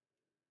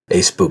A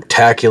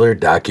Spooktacular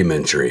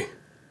documentary,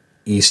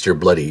 Easter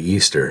Bloody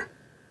Easter,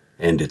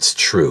 and it's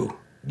true,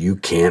 you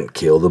can't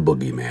kill the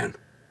boogeyman.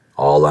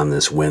 All on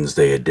this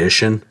Wednesday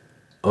edition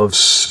of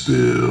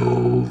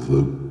Spill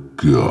the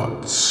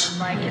Guts.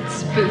 Like it's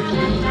spooky.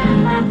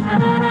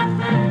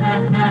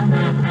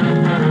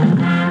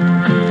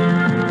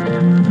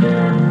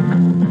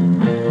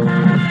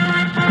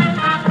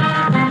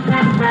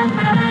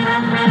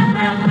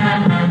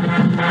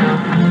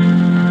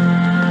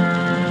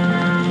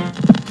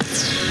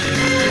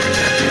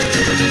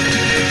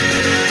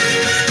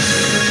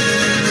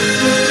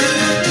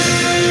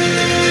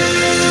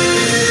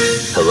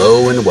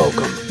 Hello and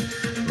welcome.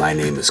 My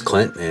name is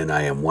Clint, and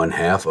I am one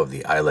half of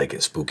the I Like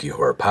It Spooky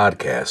Horror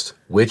podcast,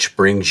 which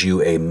brings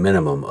you a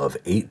minimum of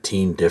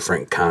 18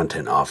 different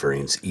content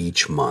offerings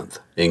each month,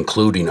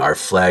 including our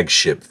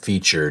flagship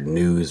featured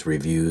news,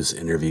 reviews,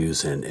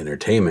 interviews, and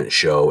entertainment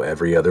show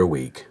every other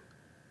week.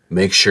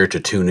 Make sure to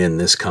tune in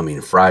this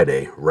coming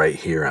Friday, right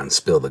here on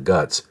Spill the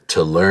Guts,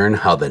 to learn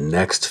how the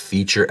next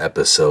feature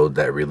episode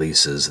that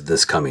releases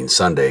this coming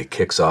Sunday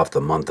kicks off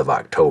the month of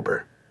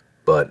October.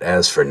 But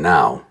as for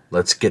now,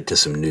 let's get to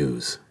some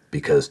news,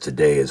 because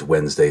today is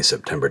Wednesday,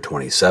 September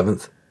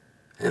 27th,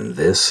 and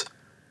this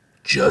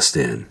just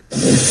in.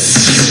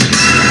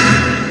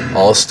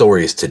 All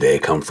stories today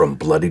come from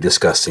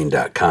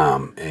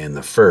bloodydisgusting.com, and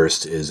the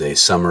first is a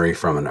summary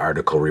from an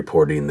article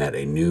reporting that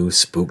a new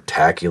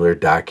spooktacular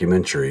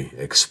documentary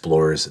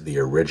explores the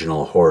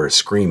original horror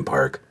scream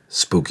park,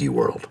 Spooky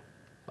World.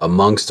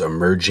 Amongst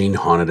emerging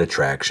haunted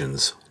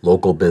attractions,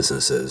 local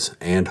businesses,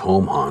 and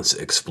home haunts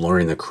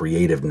exploring the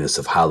creativeness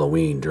of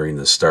Halloween during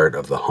the start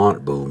of the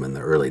haunt boom in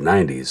the early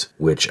 90s,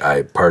 which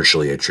I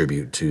partially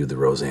attribute to the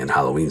Roseanne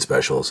Halloween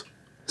specials,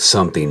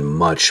 something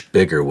much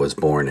bigger was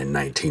born in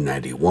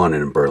 1991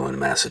 in Berlin,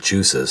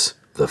 Massachusetts,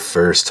 the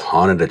first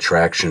haunted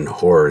attraction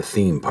horror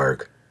theme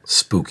park,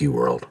 Spooky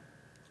World.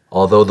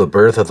 Although the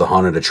birth of the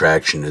haunted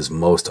attraction is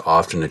most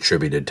often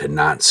attributed to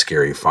Knott's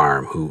Scary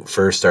Farm, who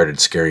first started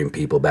scaring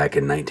people back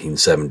in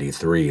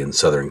 1973 in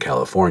Southern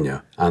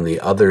California, on the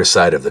other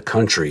side of the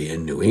country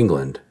in New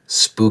England,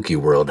 Spooky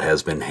World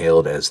has been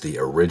hailed as the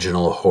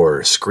original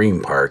horror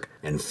scream park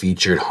and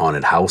featured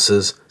haunted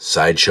houses,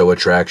 sideshow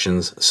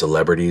attractions,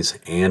 celebrities,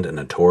 and a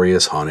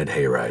notorious haunted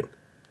hayride.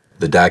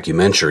 The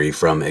documentary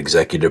from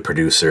executive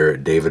producer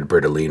David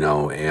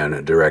Bertolino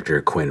and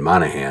director Quinn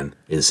Monahan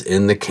is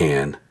in the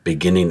can,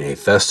 beginning a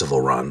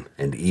festival run,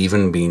 and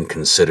even being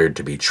considered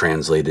to be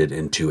translated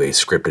into a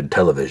scripted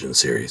television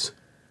series.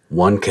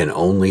 One can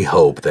only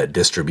hope that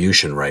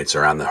distribution rights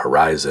are on the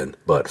horizon,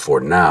 but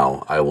for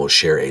now, I will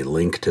share a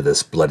link to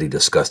this bloody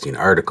disgusting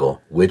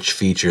article, which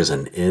features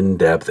an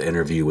in-depth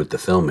interview with the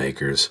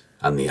filmmakers,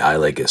 on the I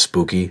Like It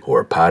Spooky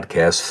Horror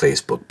Podcast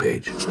Facebook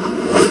page.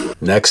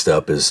 Next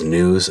up is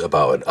news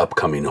about an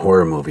upcoming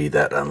horror movie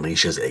that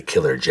unleashes a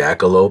killer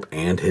jackalope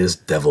and his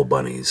devil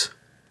bunnies.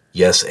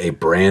 Yes, a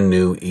brand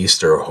new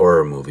Easter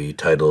horror movie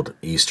titled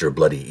Easter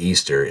Bloody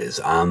Easter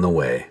is on the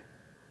way.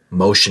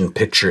 Motion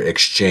Picture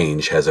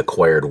Exchange has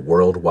acquired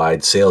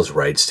worldwide sales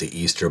rights to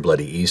Easter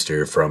Bloody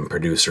Easter from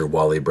producer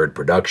Wally Bird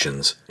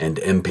Productions, and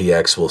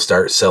MPX will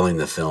start selling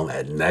the film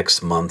at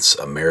next month's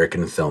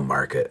American Film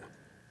Market.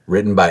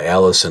 Written by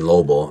Allison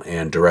Lobel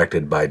and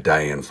directed by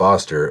Diane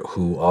Foster,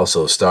 who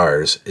also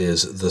stars,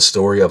 is the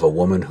story of a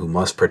woman who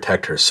must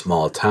protect her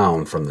small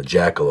town from the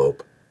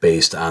jackalope,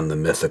 based on the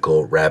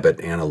mythical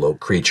rabbit-antelope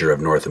creature of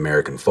North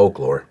American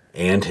folklore,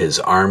 and his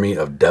army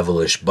of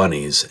devilish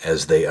bunnies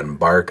as they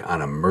embark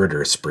on a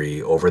murder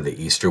spree over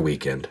the Easter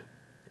weekend.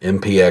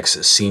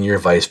 MPX Senior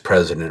Vice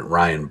President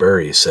Ryan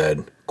Burry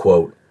said,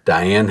 quote,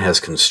 "Diane has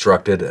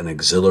constructed an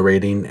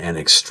exhilarating and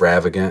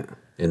extravagant,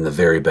 in the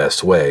very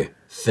best way,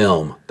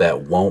 film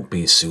that won't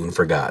be soon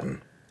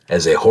forgotten.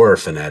 As a horror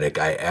fanatic,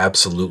 I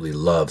absolutely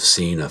love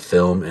seeing a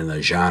film in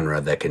the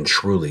genre that can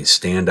truly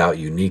stand out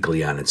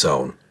uniquely on its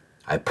own.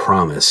 I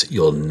promise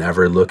you'll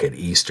never look at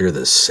Easter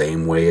the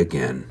same way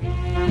again."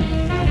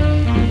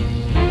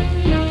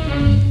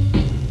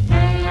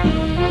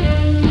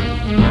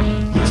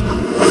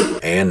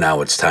 And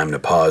now it's time to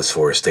pause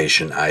for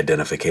station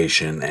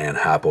identification and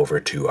hop over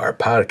to our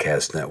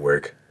podcast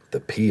network, the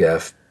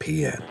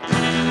PFPN.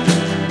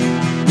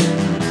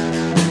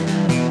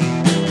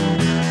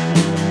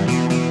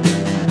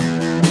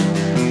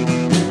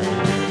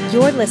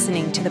 You're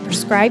listening to the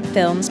Prescribed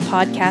Films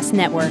Podcast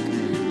Network,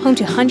 home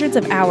to hundreds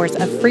of hours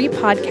of free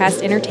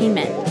podcast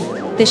entertainment.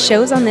 The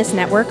shows on this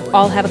network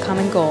all have a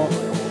common goal,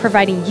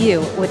 providing you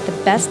with the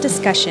best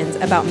discussions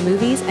about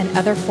movies and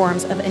other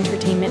forms of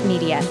entertainment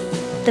media.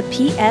 The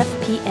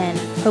PFPN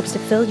hopes to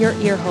fill your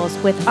earholes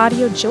with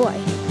audio joy.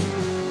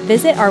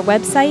 Visit our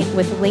website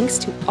with links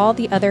to all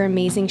the other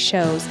amazing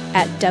shows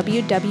at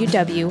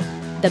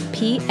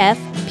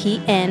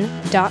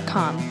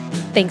www.thepfpn.com.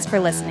 Thanks for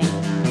listening.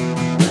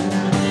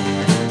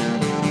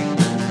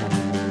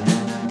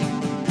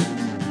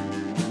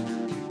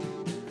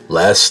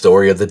 Last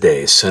story of the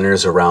day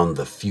centers around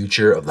the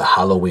future of the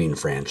Halloween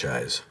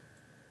franchise.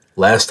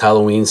 Last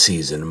Halloween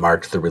season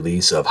marked the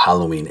release of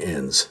Halloween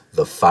Ends,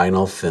 the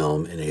final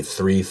film in a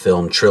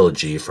 3-film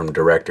trilogy from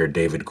director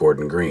David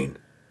Gordon Green.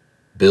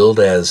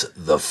 Billed as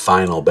the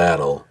final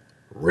battle,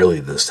 really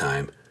this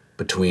time,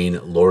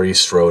 between Laurie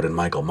Strode and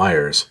Michael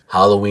Myers,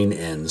 Halloween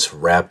Ends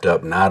wrapped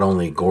up not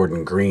only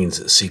Gordon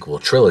Green's sequel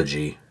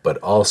trilogy, but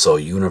also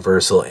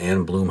Universal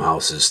and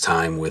Blumhouse's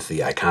time with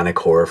the iconic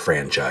horror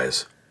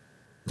franchise.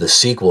 The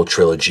sequel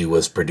trilogy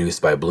was produced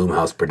by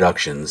Blumhouse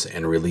Productions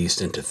and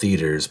released into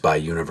theaters by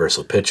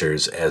Universal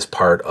Pictures as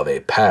part of a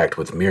pact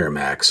with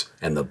Miramax,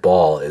 and the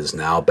ball is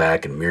now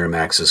back in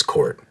Miramax's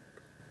court.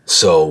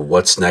 So,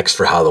 what's next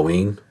for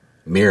Halloween?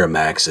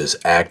 Miramax is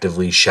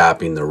actively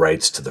shopping the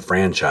rights to the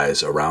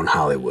franchise around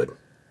Hollywood.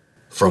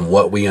 From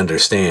what we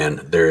understand,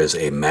 there is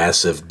a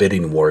massive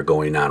bidding war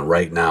going on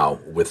right now,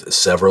 with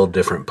several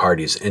different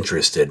parties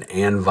interested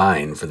and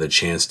vying for the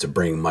chance to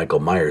bring Michael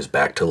Myers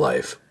back to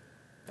life.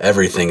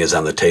 Everything is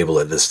on the table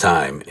at this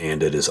time,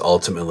 and it is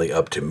ultimately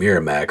up to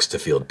Miramax to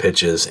field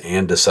pitches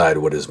and decide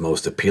what is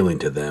most appealing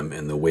to them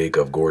in the wake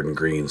of Gordon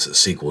Green's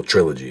sequel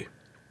trilogy.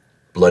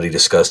 Bloody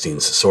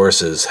Disgusting's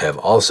sources have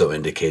also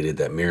indicated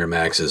that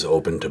Miramax is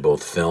open to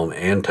both film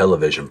and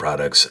television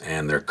products,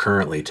 and they're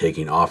currently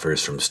taking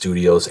offers from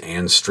studios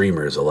and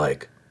streamers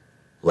alike.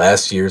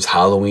 Last year's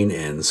Halloween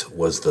Ends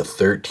was the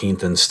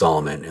 13th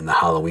installment in the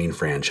Halloween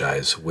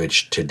franchise,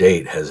 which to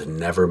date has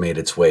never made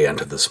its way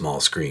onto the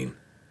small screen.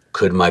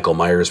 Could Michael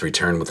Myers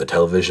return with a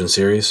television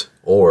series,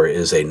 or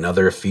is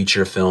another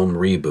feature film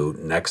reboot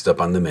next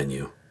up on the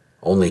menu?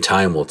 Only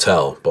time will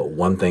tell, but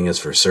one thing is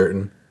for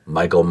certain: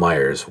 Michael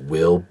Myers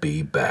will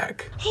be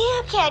back.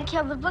 You can't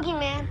kill the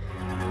boogeyman.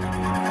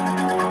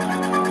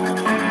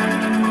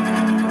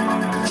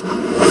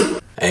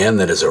 And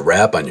that is a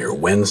wrap on your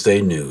Wednesday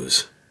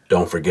news.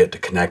 Don't forget to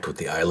connect with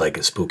the I Like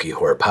It Spooky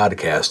Horror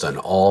podcast on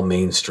all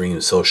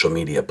mainstream social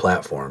media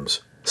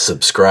platforms.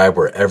 Subscribe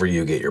wherever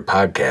you get your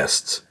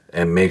podcasts.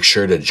 And make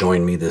sure to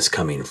join me this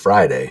coming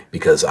Friday,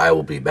 because I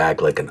will be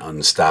back like an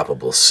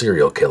unstoppable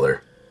serial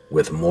killer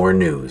with more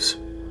news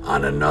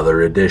on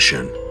another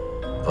edition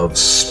of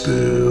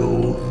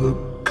Spill the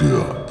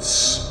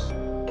Guts.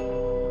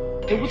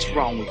 Hey, what's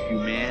wrong with you,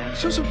 man?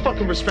 Show some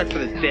fucking respect for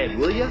the dead,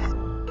 will ya?